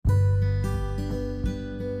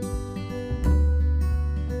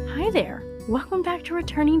there! Welcome back to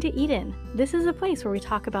Returning to Eden. This is a place where we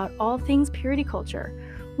talk about all things purity culture.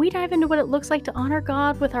 We dive into what it looks like to honor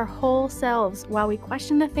God with our whole selves while we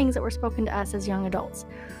question the things that were spoken to us as young adults.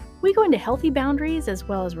 We go into healthy boundaries as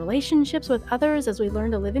well as relationships with others as we learn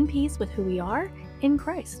to live in peace with who we are in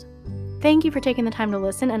Christ. Thank you for taking the time to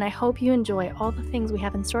listen, and I hope you enjoy all the things we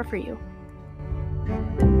have in store for you.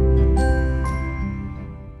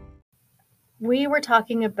 We were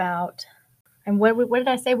talking about, and what did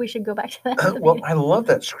I say? We should go back to that. Well, I love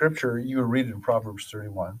that scripture you read in Proverbs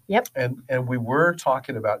 31. Yep. And we were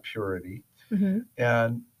talking about purity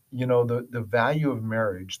and, you know, the value of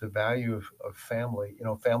marriage, the value of family. You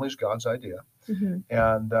know, family is God's idea.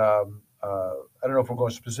 And I don't know if we're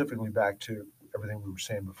going specifically back to everything we were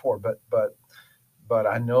saying before, but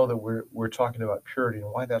I know that we're talking about purity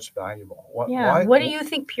and why that's valuable. What do you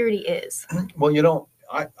think purity is? Well, you know,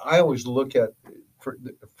 I always look at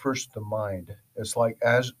first the mind. It's like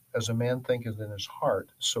as a man thinketh in his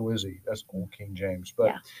heart, so is he. That's old King James,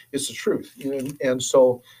 but it's the truth. And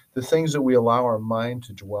so the things that we allow our mind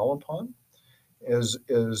to dwell upon is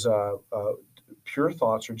pure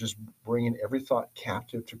thoughts are just bringing every thought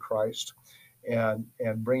captive to Christ and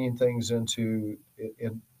bringing things into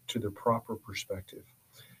the proper perspective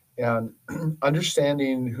and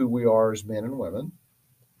understanding who we are as men and women,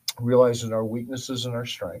 realizing our weaknesses and our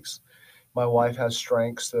strengths. My wife has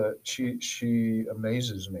strengths that she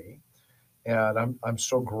amazes me, and I'm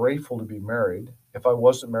so grateful to be married. If I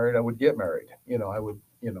wasn't married, I would get married. I would.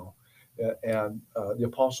 And the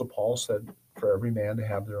Apostle Paul said, for every man to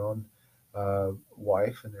have their own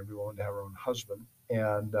wife and every woman to have her own husband.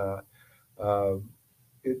 And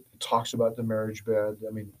it talks about the marriage bed.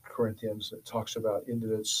 I mean, Corinthians, it talks about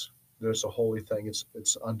there's a holy thing.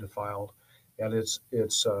 It's undefiled, and it's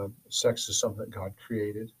sex is something that God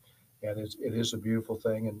created. And it is a beautiful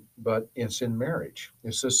thing, but it's in marriage.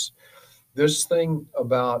 It's this thing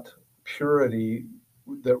about purity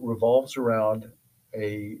that revolves around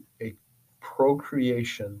a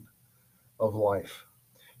procreation of life,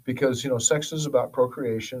 because sex is about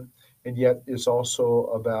procreation, and yet it's also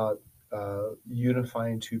about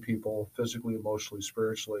unifying two people physically, emotionally,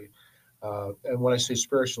 spiritually. And when I say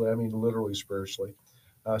spiritually, I mean literally spiritually.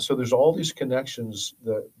 So there's all these connections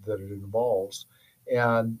that it involves,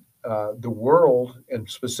 and the world, and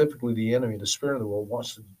specifically the enemy, the spirit of the world,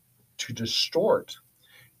 wants to distort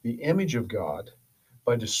the image of God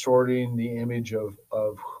by distorting the image of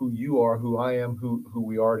who you are, who I am, who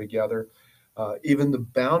we are together, even the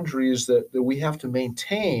boundaries that we have to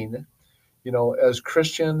maintain, as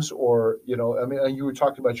Christians, or, I mean, you were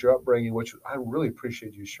talking about your upbringing, which I really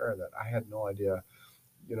appreciate you sharing that. I had no idea,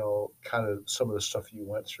 kind of some of the stuff you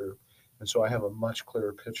went through. And so I have a much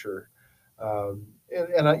clearer picture.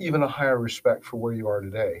 And even a higher respect for where you are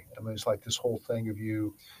today. I mean, it's like this whole thing of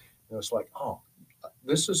you, it's like, oh,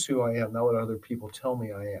 this is who I am, not what other people tell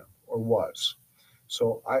me I am or was.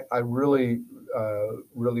 So I really,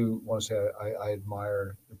 really want to say I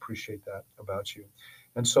admire and appreciate that about you.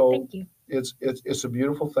 And so Thank you. It's a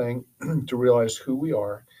beautiful thing to realize who we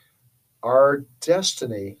are, our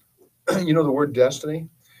destiny. The word destiny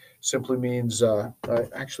simply means, I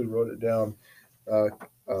actually wrote it down.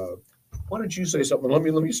 Why don't you say something? Let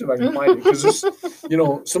me see if I can find it, because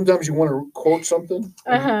sometimes you want to quote something,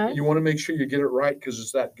 and you want to make sure you get it right because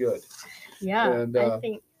it's that good. Yeah, and I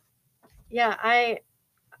think,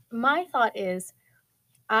 my thought is,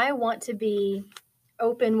 I want to be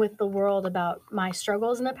open with the world about my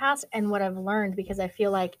struggles in the past and what I've learned, because I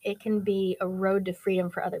feel like it can be a road to freedom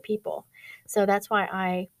for other people. So that's why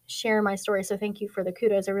I share my story. So thank you for the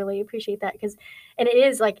kudos. I really appreciate that, and it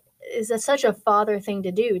is like, such a father thing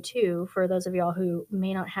to do too, for those of y'all who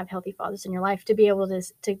may not have healthy fathers in your life, to be able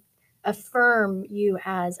to affirm you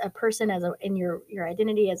as a person, in your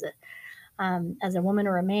identity as a woman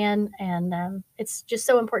or a man. And it's just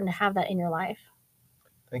so important to have that in your life.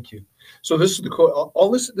 Thank you. So this is the quote.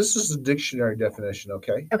 All this is the dictionary definition.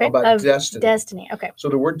 Okay. Okay. About destiny. Destiny. Okay. So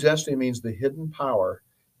the word destiny means the hidden power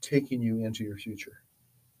taking you into your future.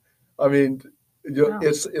 I mean, wow.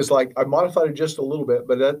 It's like I modified it just a little bit,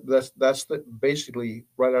 but that's basically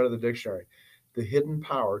right out of the dictionary. The hidden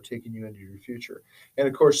power taking you into your future. And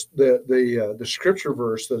of course, the scripture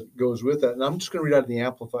verse that goes with that, and I'm just going to read out of the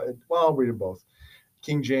Amplified. Well, I'll read them both.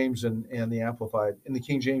 King James and the Amplified. In the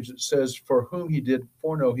King James, it says, "For whom he did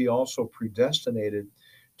foreknow, he also predestinated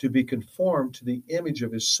to be conformed to the image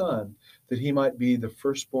of his Son, that he might be the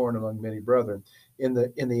firstborn among many brethren." In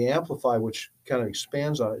the Amplified, which kind of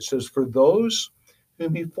expands on it, it says, "For those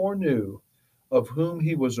whom he foreknew, of whom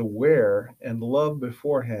he was aware and loved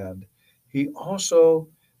beforehand, he also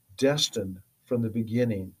destined from the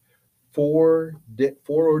beginning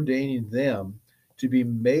foreordaining them to be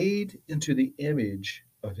made into the image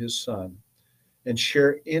of his Son, and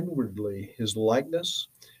share inwardly his likeness,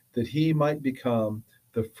 that he might become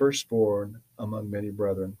the firstborn among many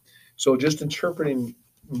brethren. So, just interpreting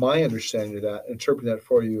my understanding of that, interpreting that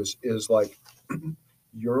for you is like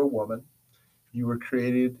you're a woman, you were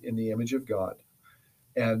created in the image of God,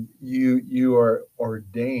 and you are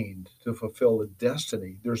ordained to fulfill a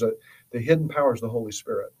destiny. The hidden power is the Holy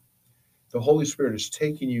Spirit. The Holy Spirit is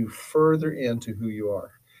taking you further into who you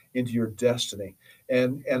are, into your destiny.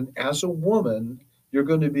 And as a woman, you're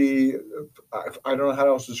going to be, I don't know how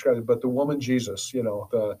else to describe it, but the woman Jesus, you're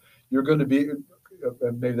going to be,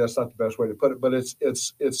 maybe that's not the best way to put it, but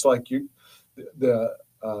it's like the,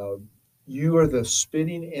 uh, you are the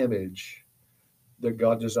spitting image that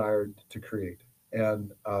God desired to create.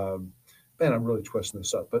 And man, I'm really twisting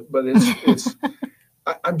this up, but it's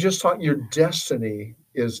I'm just talking. Your destiny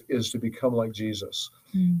is to become like Jesus,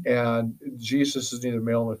 and Jesus is neither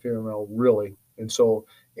male nor female, really. And so,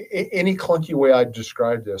 any clunky way I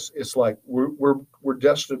describe this, it's like we're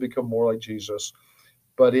destined to become more like Jesus,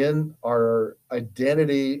 but in our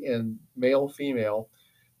identity in male female,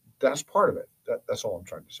 that's part of it. That's all I'm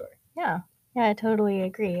trying to say. Yeah, yeah, I totally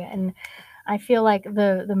agree. And I feel like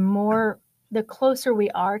the closer we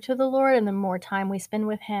are to the Lord and the more time we spend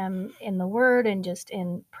with him in the word and just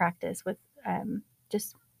in practice with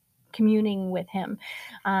just communing with him,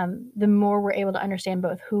 the more we're able to understand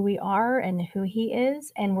both who we are and who he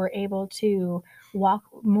is, and we're able to walk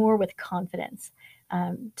more with confidence,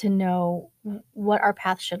 to know what our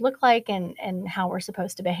path should look like and how we're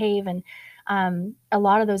supposed to behave. And a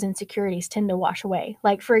lot of those insecurities tend to wash away.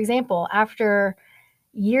 Like, for example, after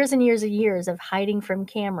years and years and years of hiding from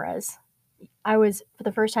cameras, I was for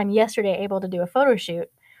the first time yesterday able to do a photo shoot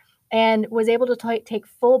and was able to take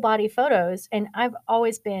full body photos. And I've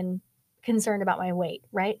always been concerned about my weight,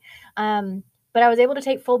 right? But I was able to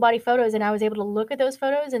take full body photos, and I was able to look at those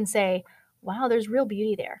photos and say, wow, there's real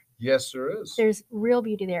beauty there. Yes, there is. There's real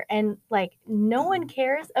beauty there. And like, no one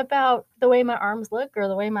cares about the way my arms look or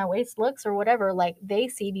the way my waist looks or whatever. Like, they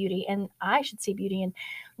see beauty, and I should see beauty. And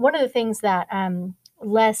one of the things that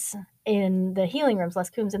Les in the healing rooms, Les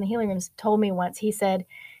Coombs in the healing rooms, told me once, he said,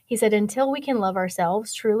 until we can love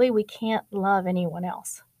ourselves truly, we can't love anyone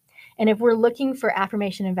else. And if we're looking for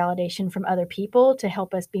affirmation and validation from other people to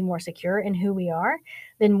help us be more secure in who we are,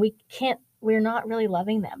 then we're not really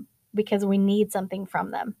loving them, because we need something from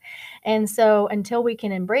them. And so until we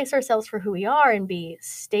can embrace ourselves for who we are and be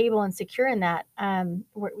stable and secure in that,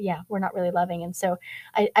 we're not really loving. And so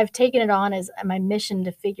I've taken it on as my mission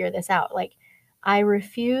to figure this out. Like, I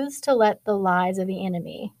refuse to let the lies of the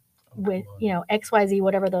enemy with, XYZ,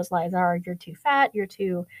 whatever those lies are. You're too fat, you're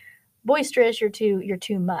too boisterous, you're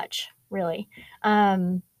too much, really.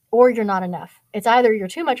 Or you're not enough. It's either you're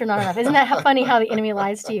too much or not enough. Isn't that funny how the enemy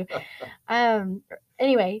lies to you?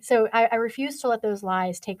 Anyway, so I refuse to let those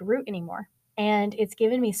lies take root anymore. And it's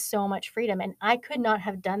given me so much freedom. And I could not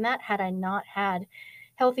have done that had I not had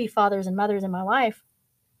healthy fathers and mothers in my life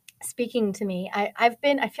speaking to me. I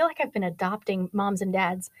feel like I've been adopting moms and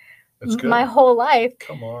dads my whole life.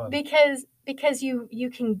 Come on. Because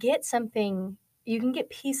you can get something, you can get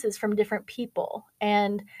pieces from different people.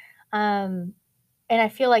 And I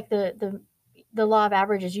feel like the law of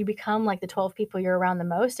averages, you become like the 12 people you're around the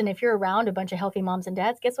most. And if you're around a bunch of healthy moms and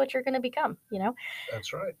dads, guess what you're going to become,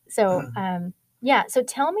 That's right. So yeah, so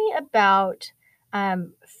tell me about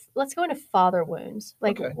let's go into father wounds.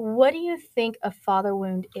 Like, Okay. What do you think a father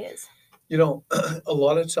wound is? A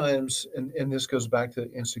lot of times, and this goes back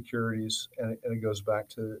to insecurities, and it goes back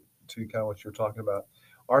to kind of what you're talking about.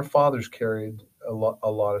 Our fathers carried a lot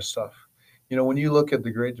of stuff. When you look at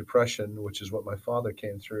the Great Depression, which is what my father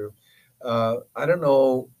came through, I don't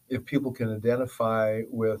know if people can identify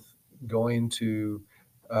with going to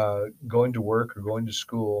work or going to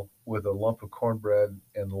school with a lump of cornbread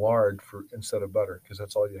and lard instead of butter, because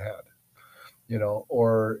that's all you had.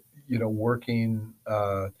 Or working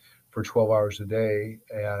for 12 hours a day,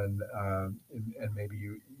 and maybe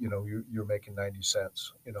you're making 90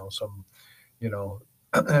 cents.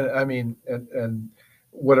 I mean, and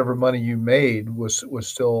whatever money you made was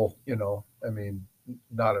still, I mean,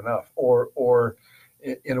 not enough. Or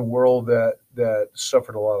in a world that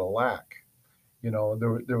suffered a lot of lack,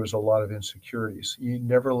 there was a lot of insecurities. You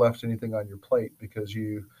never left anything on your plate because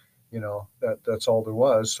that's all there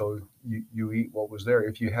was. So you eat what was there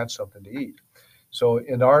if you had something to eat. So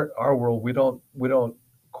in our world, we don't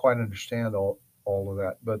quite understand all of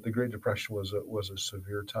that. But the Great Depression was a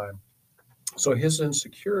severe time. So his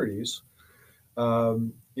insecurities, I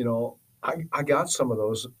got some of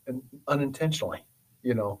those unintentionally.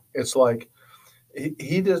 It's like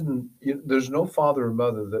he doesn't. There's no father or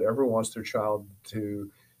mother that ever wants their child to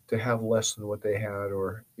have less than what they had,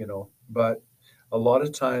 or But a lot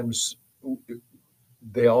of times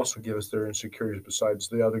they also give us their insecurities besides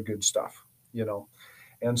the other good stuff, you know.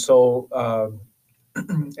 And so,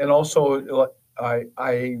 and also, I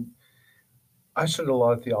studied a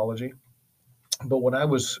lot of theology, but when I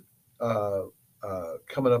was uh,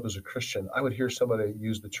 coming up as a Christian, I would hear somebody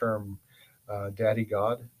use the term "Daddy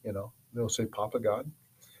God." They'll say "Papa God."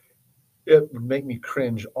 It would make me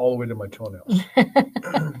cringe all the way to my toenails.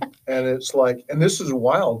 And it's like, and this is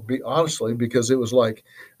wild, honestly, because it was like,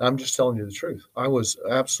 I'm just telling you the truth. I was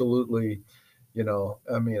absolutely,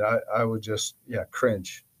 I mean, I would just, yeah,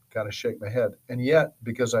 cringe, kind of shake my head. And yet,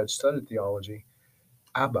 because I'd studied theology,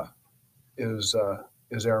 Abba is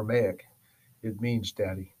is Aramaic. It means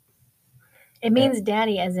daddy. It And means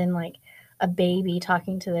daddy as in like a baby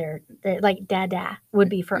talking to their like dada would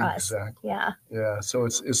be for us. exactly, Yeah. yeah. So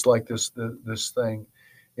it's like this thing,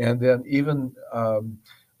 and then even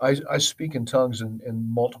I speak in tongues in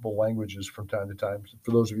multiple languages from time to time.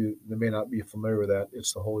 For those of you that may not be familiar with that,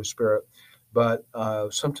 it's the Holy Spirit. But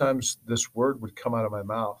sometimes this word would come out of my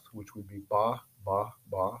mouth, which would be ba ba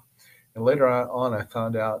ba, and later on I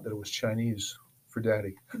found out that it was Chinese for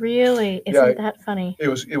daddy. Really? Yeah, Isn't that funny? it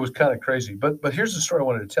was kind of crazy. But here's the story I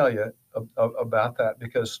wanted to tell you about that,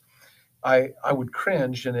 because I would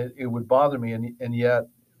cringe, and it would bother me, and yet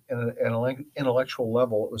at an intellectual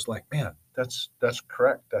level it was like, man, that's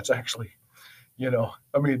correct. That's actually,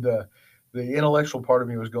 I mean, the intellectual part of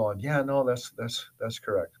me was going, yeah, no, that's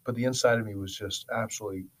correct, but the inside of me was just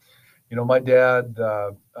absolutely, my dad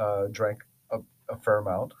drank a fair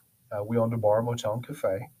amount. We owned a bar, motel, and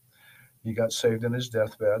cafe. He got saved in his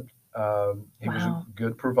deathbed. He was a Wow.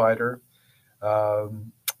 good provider,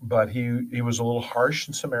 but he was a little harsh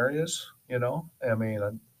in some areas. I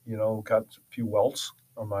mean, got a few welts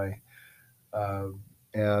on my, uh,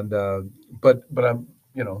 and but I'm,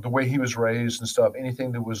 the way he was raised and stuff.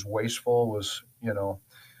 Anything that was wasteful was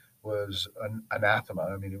an anathema.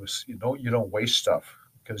 I mean, it was, you don't waste stuff,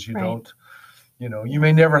 because you Right. don't, you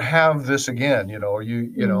may never have this again. Or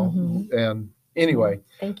Mm-hmm. and Yeah. anyway,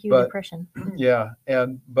 Thank you, but depression. yeah,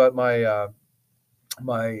 but my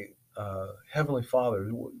heavenly Father.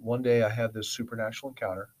 One day I had this supernatural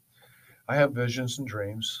encounter. I have visions and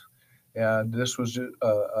dreams, and this was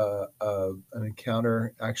an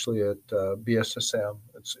encounter actually at BSSM.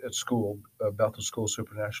 It's at school, Bethel School of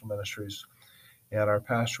Supernatural Ministries, and our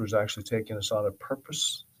pastor was actually taking us on a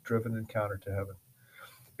purpose-driven encounter to heaven.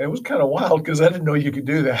 And it was kind of wild, because I didn't know you could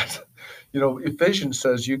do that. Ephesians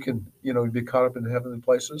says you can, be caught up in heavenly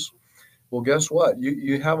places. Well, guess what?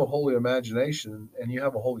 You have a holy imagination, and you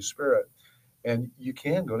have a Holy Spirit, and you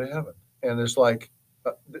can go to heaven. And it's like,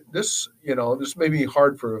 this may be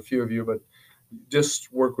hard for a few of you, but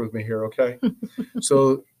just work with me here, okay?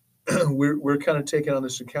 So we're kind of taking on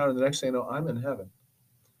this encounter. And the next thing you know, I'm in heaven,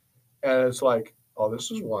 and it's like, oh, this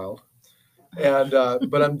is wild. And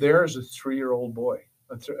but I'm there as a 3-year-old boy,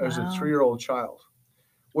 as a Wow. 3-year-old child,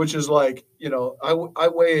 which is like, I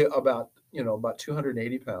weigh about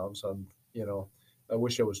 280 pounds. I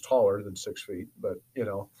wish I was taller than 6 feet, but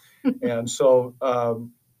and so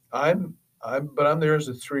I'm there as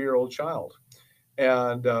a 3-year-old child,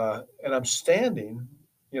 and I'm standing,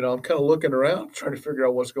 I'm kind of looking around, trying to figure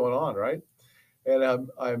out what's going on, right? And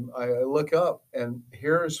I look up, and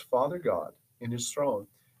here's Father God in His throne,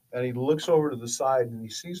 and He looks over to the side, and He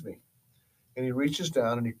sees me, and He reaches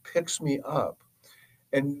down, and He picks me up,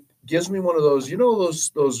 and gives me one of those,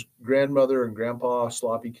 those grandmother and grandpa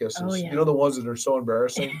sloppy Oh kisses, yeah. the ones that are so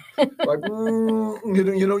embarrassing, like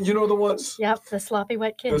the ones. Yep, the sloppy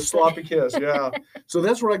wet The kiss. sloppy kiss, yeah. So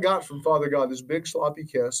that's what I got from Father God, this big sloppy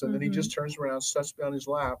kiss, and then He Mm-hmm. just turns around, sets me on His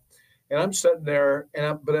lap, and I'm sitting there,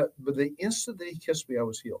 but the instant that He kissed me, I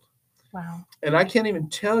was healed, Wow. and I can't even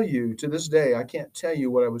tell you, to this day, I can't tell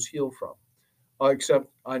you what I was healed from, except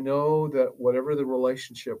I know that whatever the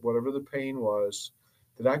relationship, whatever the pain was,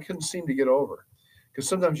 that I couldn't seem to get over, because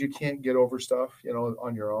sometimes you can't get over stuff,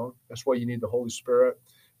 on your own. That's why you need the Holy Spirit.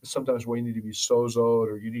 Sometimes why you need to be sozoed,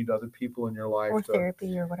 or you need other people in your life Or to,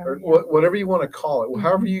 therapy or or whatever. Yeah. whatever you want to call it.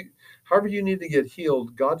 However Mm-hmm. you need to get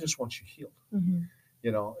healed, God just wants you healed.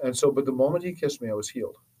 Mm-hmm. And so, but the moment He kissed me, I was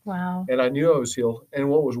healed, Wow. and I knew I was healed. And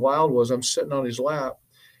what was wild was I'm sitting on His lap,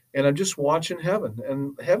 and I'm just watching heaven,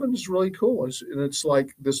 and heaven is really cool. And it's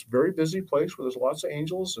like this very busy place where there's lots of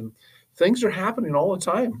angels, and things are happening all the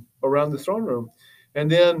time around the throne room. And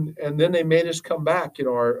then they made us come back.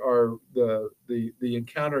 Our the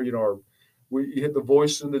encounter. We hit the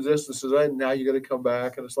voice in the distance says, "Right, now you got to come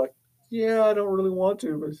back." And it's like, yeah, I don't really want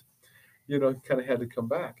to, but kind of had to come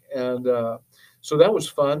back. And so that was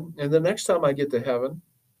fun. And the next time I get to heaven,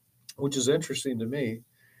 which is interesting to me,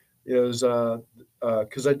 is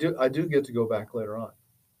because I do get to go back later on,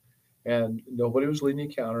 and nobody was leading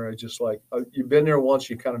the counter. I just like you've been there once,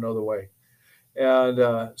 you kind of know the way.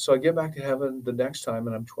 And so I get back to heaven the next time,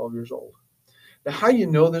 and I'm 12 years old. Now, how you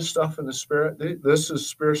know this stuff in the spirit? This is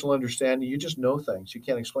spiritual understanding. You just know things. You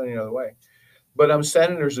can't explain it any other way. But I'm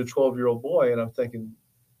standing there as a 12-year-old boy, and I'm thinking,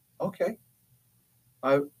 okay,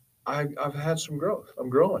 I've I've had some growth. I'm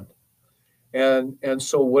growing, and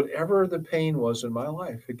so whatever the pain was in my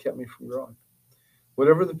life, it kept me from growing.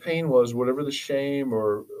 Whatever the pain was, whatever the shame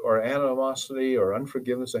or animosity or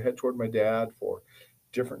unforgiveness I had toward my dad for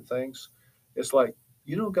different things, it's like,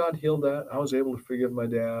 God healed that. I was able to forgive my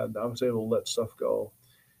dad. I was able to let stuff go.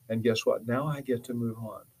 And guess what? Now I get to move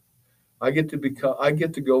on. I get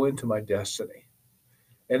to go into my destiny.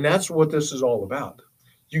 And that's what this is all about.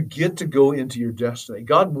 You get to go into your destiny.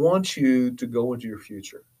 God wants you to go into your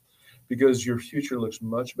future because your future looks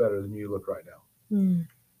much better than you look right now. Mm,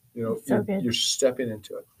 so good. You're stepping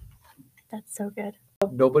into it. That's so good.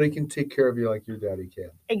 Nobody can take care of you like your daddy can.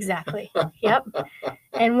 Exactly. Yep.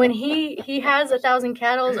 And when he has 1,000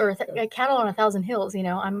 cattle or a cattle on 1,000 hills,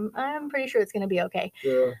 I'm pretty sure it's going to be okay.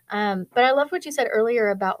 Yeah. But I love what you said earlier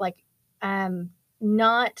about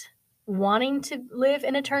not wanting to live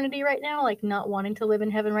in eternity right now, like not wanting to live in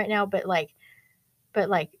heaven right now, but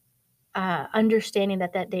understanding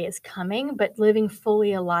that day is coming, but living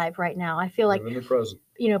fully alive right now. I feel like in the present.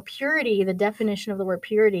 Purity, the definition of the word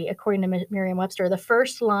purity, according to Merriam-Webster, the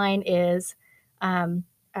first line is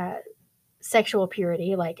sexual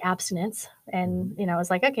purity, like abstinence. And, I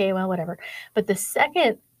was like, okay, well, whatever. But the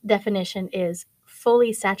second definition is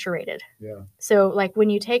fully saturated. Yeah. So like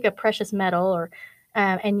when you take a precious metal or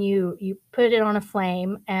and you put it on a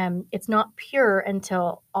flame, it's not pure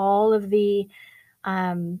until all of the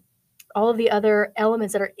other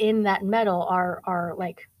elements that are in that metal are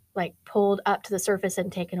like pulled up to the surface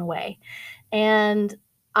and taken away. And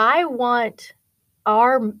I want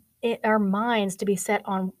our minds to be set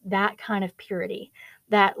on that kind of purity,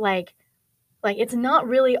 that like it's not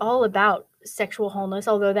really all about sexual wholeness,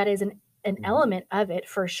 although that is an element of it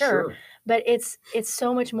for sure. But it's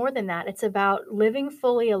so much more than that. It's about living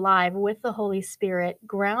fully alive with the Holy Spirit,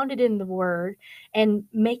 grounded in the Word, and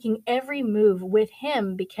making every move with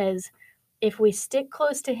Him, because if we stick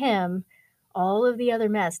close to Him, all of the other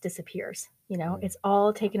mess disappears. It's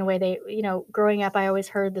all taken away. Growing up, I always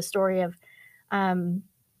heard the story of the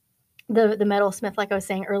metalsmith, like I was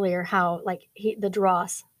saying earlier, how like the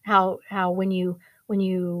dross, how when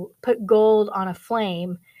you put gold on a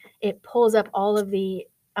flame, it pulls up all of the,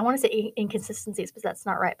 I want to say inconsistencies, but that's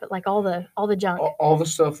not right. But like all the junk, all the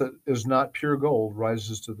stuff that is not pure gold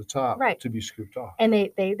rises to the top, right, to be scooped off. And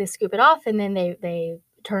they scoop it off, and then they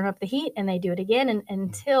turn up the heat, and they do it again, and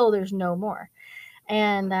until there's no more.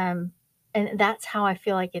 And that's how I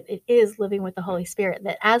feel like it is living with the Holy Spirit,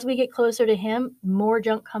 that as we get closer to Him, more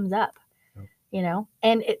junk comes up.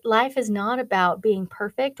 And life is not about being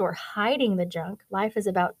perfect or hiding the junk. Life is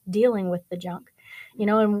about dealing with the junk,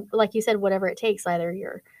 and like you said, whatever it takes, either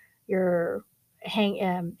you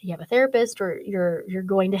have a therapist, or you're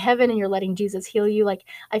going to heaven and you're letting Jesus heal you. Like,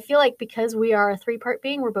 I feel like because we are a 3-part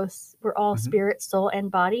being, we're all spirit, soul, and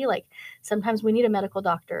body. Like sometimes we need a medical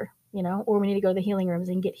doctor, or we need to go to the healing rooms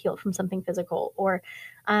and get healed from something physical, or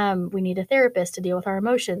we need a therapist to deal with our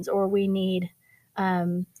emotions, or we need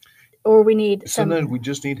sometimes we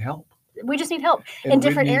just need help. We just need help in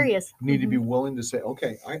different areas. Need to be willing to say,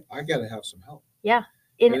 okay, I got to have some help. Yeah,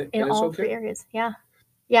 in all 3 areas. Yeah,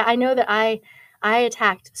 I know that I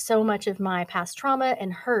attacked so much of my past trauma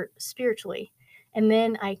and hurt spiritually, and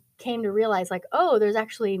then I came to realize, like, oh, there's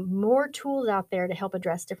actually more tools out there to help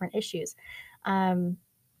address different issues. And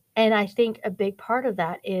I think a big part of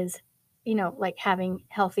that is, like having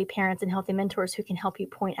healthy parents and healthy mentors who can help you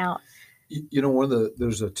point out.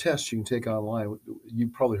 There's a test you can take online.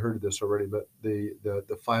 You've probably heard of this already, but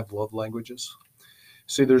the 5 love languages.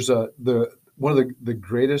 See, there's one of the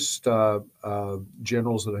greatest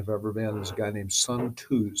generals that I've ever been is a guy named Sun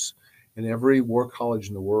Tzu's, and every war college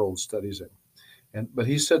in the world studies him. But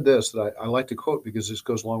he said this that I like to quote because this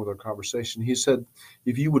goes along with our conversation. He said,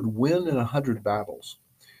 if you would win in 100 battles,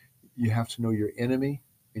 you have to know your enemy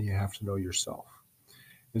and you have to know yourself.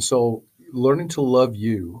 And so learning to love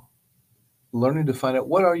you, learning to find out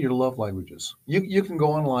what are your love languages. You can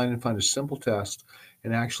go online and find a simple test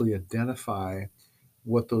and actually identify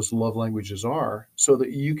what those love languages are, so that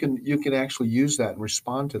you can actually use that and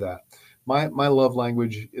respond to that. My love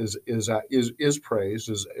language is praise,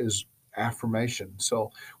 is affirmation.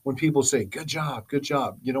 So when people say good job,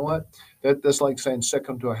 you know what? That's like saying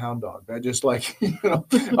second to a hound dog. I just like,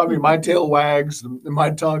 I mean, my tail wags, and my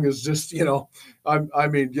tongue is just, I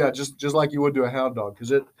mean, yeah, just like you would to a hound dog,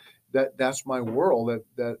 because that's my world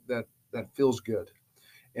that feels good.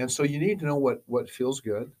 And so you need to know what feels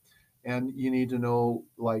good, and you need to know,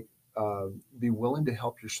 like, be willing to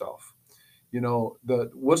help yourself.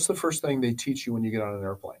 What's the first thing they teach you when you get on an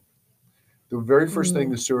airplane? The very first thing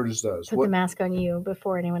Mm. the stewardess does. Put the mask on you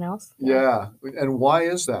before anyone else. Yeah. And why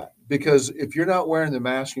is that? Because if you're not wearing the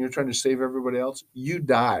mask and you're trying to save everybody else, you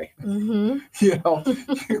die. Mm-hmm.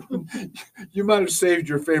 You, you might have saved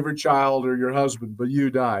your favorite child or your husband, but you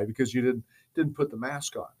die because you didn't put the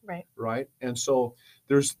mask on. Right. Right. And so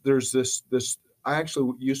there's this. I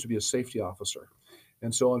actually used to be a safety officer.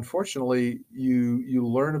 And so, unfortunately, you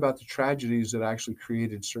learn about the tragedies that actually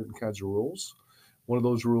created certain kinds of rules. One of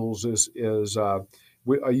those rules is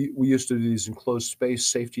we used to do these enclosed space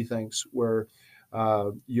safety things where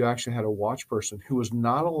you actually had a watch person who was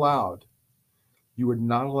not allowed. You were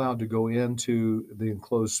not allowed to go into the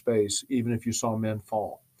enclosed space, even if you saw men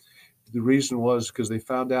fall. The reason was because they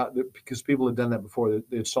found out that because people had done that before.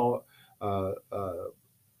 They saw uh, uh,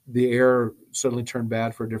 the air suddenly turn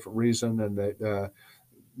bad for a different reason, and that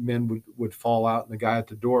men would fall out, and the guy at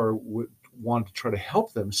the door would want to try to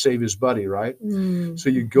help them save his buddy, right? Mm-hmm. So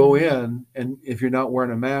you go in, and if you're not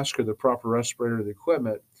wearing a mask or the proper respirator or the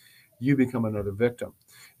equipment, you become another victim.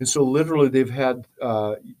 And so literally, they've had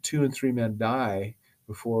 2 and 3 men die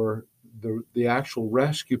before the actual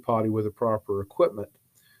rescue potty with the proper equipment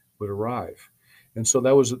would arrive. And so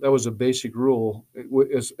that was a basic rule.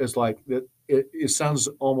 It's like that. It sounds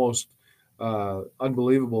almost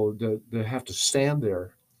unbelievable to have to stand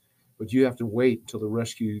there, but you have to wait until the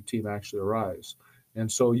rescue team actually arrives.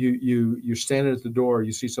 And so you're standing at the door,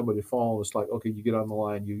 you see somebody fall, and it's like, okay, you get on the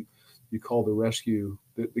line, you call the rescue,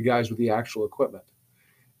 the guys with the actual equipment,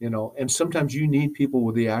 and sometimes you need people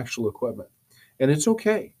with the actual equipment, and it's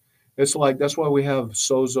okay. It's like that's why we have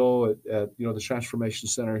Sozo at the Transformation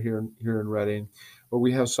Center here in Reading, or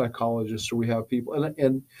we have psychologists, or we have people,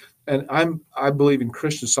 and I believe in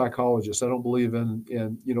Christian psychologists. I don't believe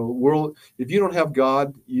in world. If you don't have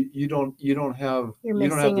God, you don't have You're you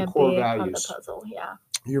don't have missing the a core big part of the values. puzzle. Yeah.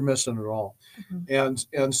 You're missing it all. Mm-hmm.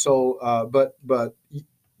 And so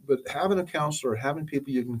but having a counselor, having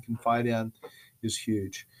people you can confide in, is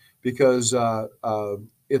huge, because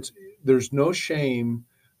it's there's no shame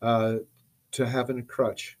uh, to having a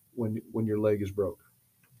crutch when your leg is broke.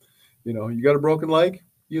 You got a broken leg,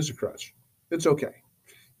 use a crutch. It's okay.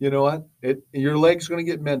 You know what? Your leg's going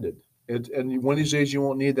to get mended. And one of these days you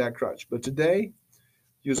won't need that crutch. But today,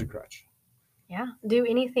 use a crutch. Yeah. Do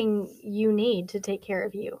anything you need to take care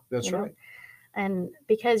of you. That's right. And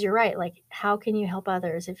because you're right, like, how can you help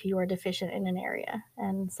others if you are deficient in an area?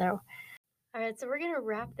 And so, all right, so we're going to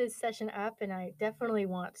wrap this session up, and I definitely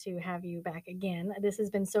want to have you back again. This has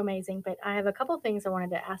been so amazing, but I have a couple things I wanted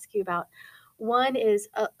to ask you about. One is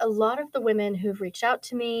a lot of the women who've reached out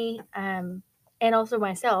to me, and also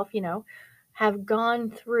myself, have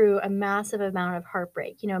gone through a massive amount of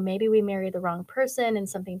heartbreak. Maybe we married the wrong person and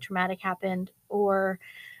something traumatic happened, or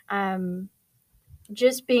um,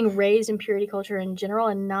 just being raised in purity culture in general,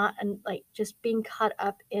 and not and like just being caught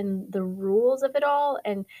up in the rules of it all,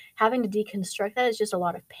 and having to deconstruct that is just a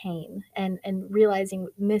lot of pain, and realizing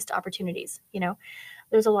missed opportunities.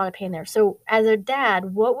 There's a lot of pain there. So as a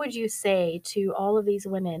dad, what would you say to all of these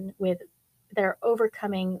women that are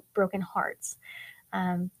overcoming broken hearts?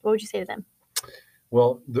 What would you say to them?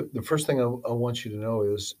 Well, the first thing I want you to know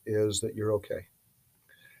is that you're okay.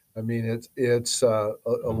 I mean, it's a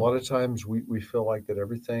lot of times we feel like that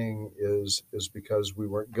everything is because we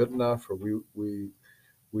weren't good enough, or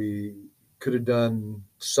we could have done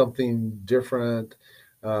something different.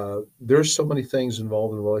 There's so many things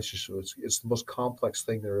involved in relationships. It's the most complex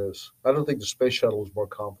thing there is. I don't think the space shuttle is more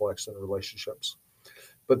complex than relationships.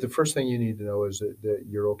 But the first thing you need to know is that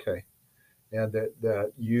you're okay, and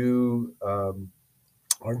that you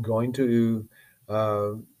are going to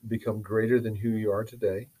uh, become greater than who you are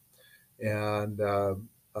today. And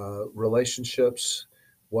relationships,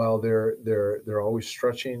 while they're always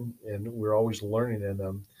stretching and we're always learning in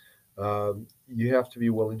them, you have to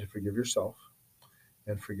be willing to forgive yourself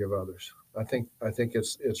and forgive others. I think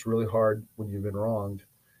it's really hard when you've been wronged,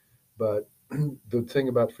 but the thing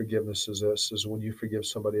about forgiveness is this: is when you forgive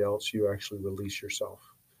somebody else, you actually release yourself.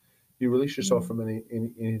 You release yourself from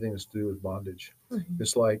anything that's to do with bondage. Mm-hmm.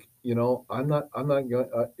 It's like, I'm not going.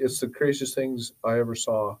 It's the craziest things I ever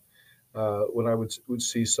saw when I would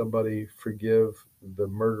see somebody forgive the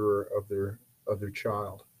murderer of their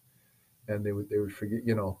child, and they would forget.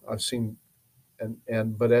 I've seen,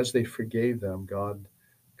 but as they forgave them, God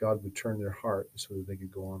would turn their heart so that they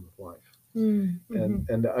could go on with life. Mm-hmm.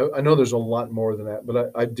 And I know there's a lot more than that,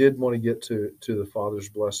 but I did want to get to the Father's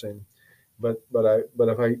blessing. But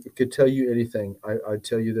if I could tell you anything, I'd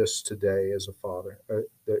tell you this today as a father,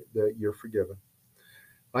 that you're forgiven.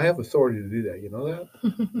 I have authority to do that. You know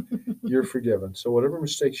that you're forgiven. So whatever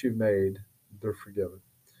mistakes you've made, they're forgiven.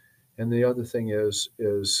 And the other thing is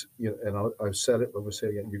and I've said it, but we'll say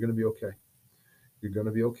it again. You're going to be okay. You're going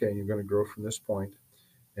to be okay, and you're going to grow from this point,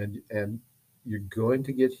 and you're going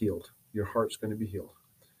to get healed. Your heart's going to be healed.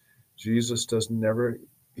 Jesus does never.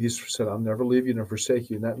 He's said, "I'll never leave you nor forsake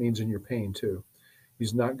you," and that means in your pain too.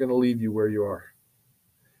 He's not going to leave you where you are.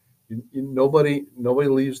 Nobody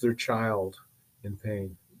leaves their child in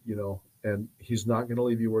pain, and he's not going to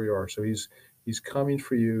leave you where you are. So he's coming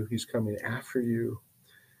for you. He's coming after you.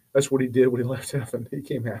 That's what he did when he left heaven. He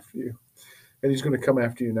came after you, and he's going to come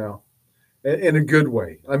after you now, in a good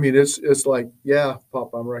way. I mean, it's like, yeah,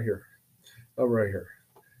 Pop, I'm right here. I'm right here.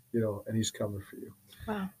 And he's coming for you.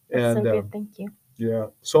 Wow, that's so And good. Thank you. yeah,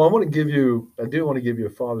 so I do want to give you a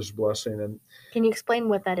father's blessing, and Can you explain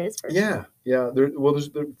what that is first? yeah.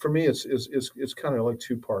 For me, it's kind of like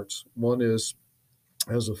two parts. One is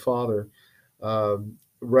as a father,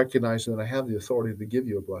 recognizing that I have the authority to give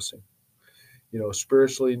you a blessing.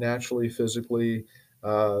 Spiritually, naturally, physically.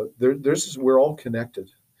 We're all connected,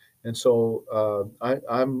 and so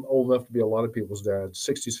I'm old enough to be a lot of people's dad.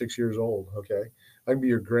 66 years old. Okay, I can be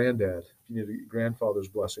your granddad if you need a grandfather's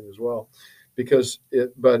blessing as well, because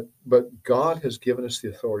it. But God has given us the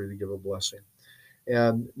authority to give a blessing,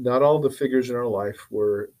 and not all the figures in our life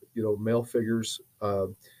were male figures.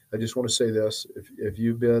 I just want to say this: if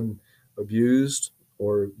you've been abused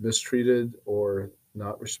or mistreated or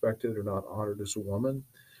not respected or not honored as a woman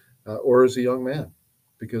or as a young man,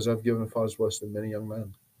 because I've given a father's blessing to many young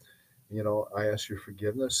men. I ask your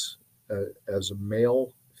forgiveness as a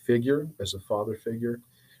male figure, as a father figure,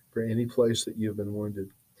 for any place that you've been wounded.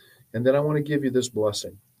 And then I want to give you this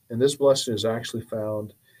blessing. And this blessing is actually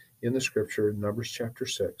found in the scripture in Numbers chapter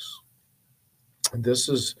 6. And this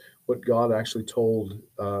is what God actually told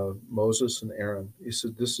Moses and Aaron. He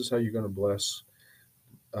said, "This is how you're going to bless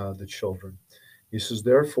the children." He says,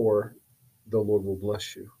 "Therefore, the Lord will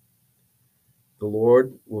bless you. The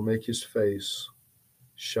Lord will make his face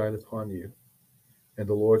shine upon you, and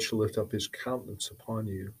the Lord shall lift up his countenance upon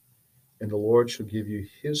you, and the Lord shall give you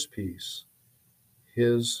his peace,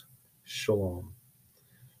 his shalom."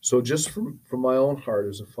 So, just from my own heart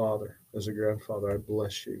as a father, as a grandfather, I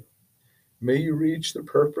bless you. May you reach the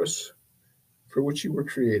purpose for which you were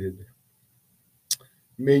created.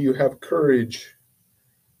 May you have courage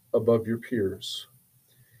above your peers.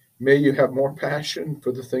 May you have more passion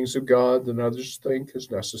for the things of God than others think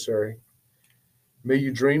is necessary. May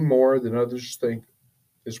you dream more than others think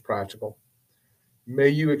is practical. May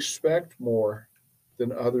you expect more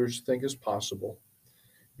than others think is possible.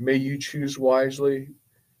 May you choose wisely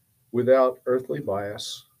without earthly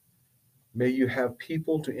bias. May you have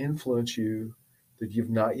people to influence you that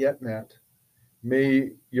you've not yet met.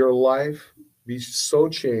 May your life be so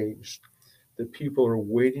changed that people are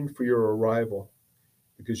waiting for your arrival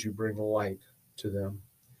because you bring light to them.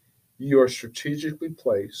 You are strategically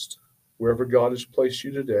placed wherever God has placed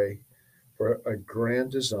you today for a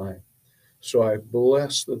grand design. So I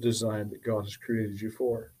bless the design that God has created you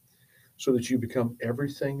for, so that you become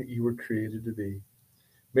everything that you were created to be.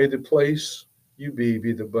 May the place you be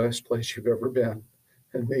the best place you've ever been,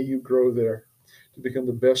 and may you grow there to become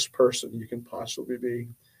the best person you can possibly be.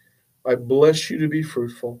 I bless you to be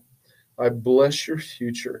fruitful. I bless your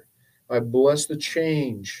future. I bless the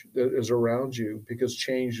change that is around you, because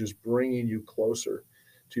change is bringing you closer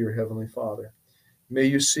to your Heavenly Father. May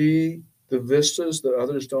you see the vistas that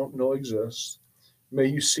others don't know exist. May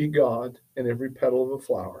you see God in every petal of a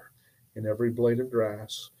flower, in every blade of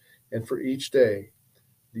grass, and for each day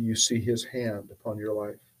that you see His hand upon your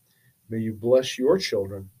life. May you bless your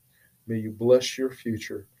children. May you bless your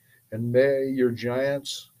future. And may your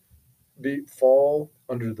giants fall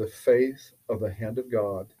under the faith of the hand of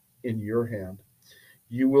God in your hand.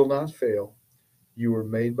 You will not fail. You were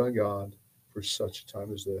made by God for such a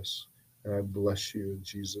time as this. And I bless you in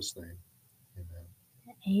Jesus' name. Amen.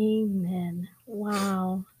 Amen.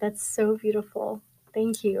 Wow, that's so beautiful.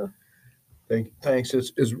 Thank you. Thanks.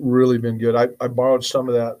 It's really been good. I borrowed some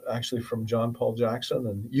of that actually from John Paul Jackson,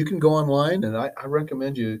 and you can go online, and I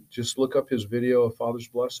recommend you just look up his video of Father's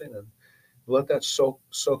Blessing and let that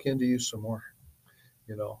soak into you some more.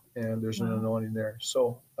 And there's an Wow. anointing there.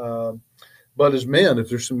 So, but as men, if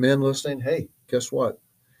there's some men listening, hey, guess what?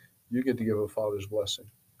 You get to give a father's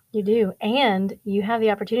blessing. You do. And you have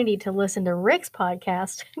the opportunity to listen to Rick's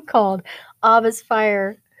podcast called Abba's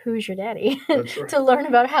Fire, Who's Your Daddy? That's right. To learn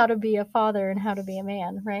about how to be a father and how to be a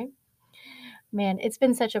man, right? Man, it's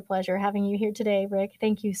been such a pleasure having you here today, Rick.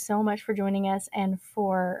 Thank you so much for joining us and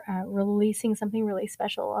for releasing something really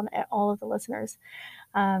special on all of the listeners.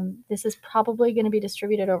 This is probably going to be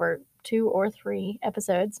distributed over 2 or 3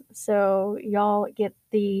 episodes, so y'all get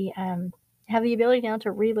the have the ability now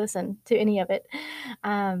to re-listen to any of it.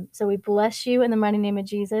 So we bless you in the mighty name of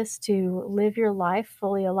Jesus to live your life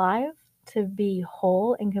fully alive, to be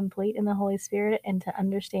whole and complete in the Holy Spirit, and to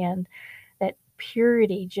understand that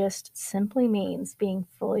purity just simply means being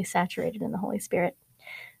fully saturated in the Holy Spirit.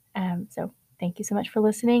 So thank you so much for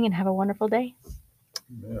listening and have a wonderful day.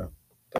 Yeah.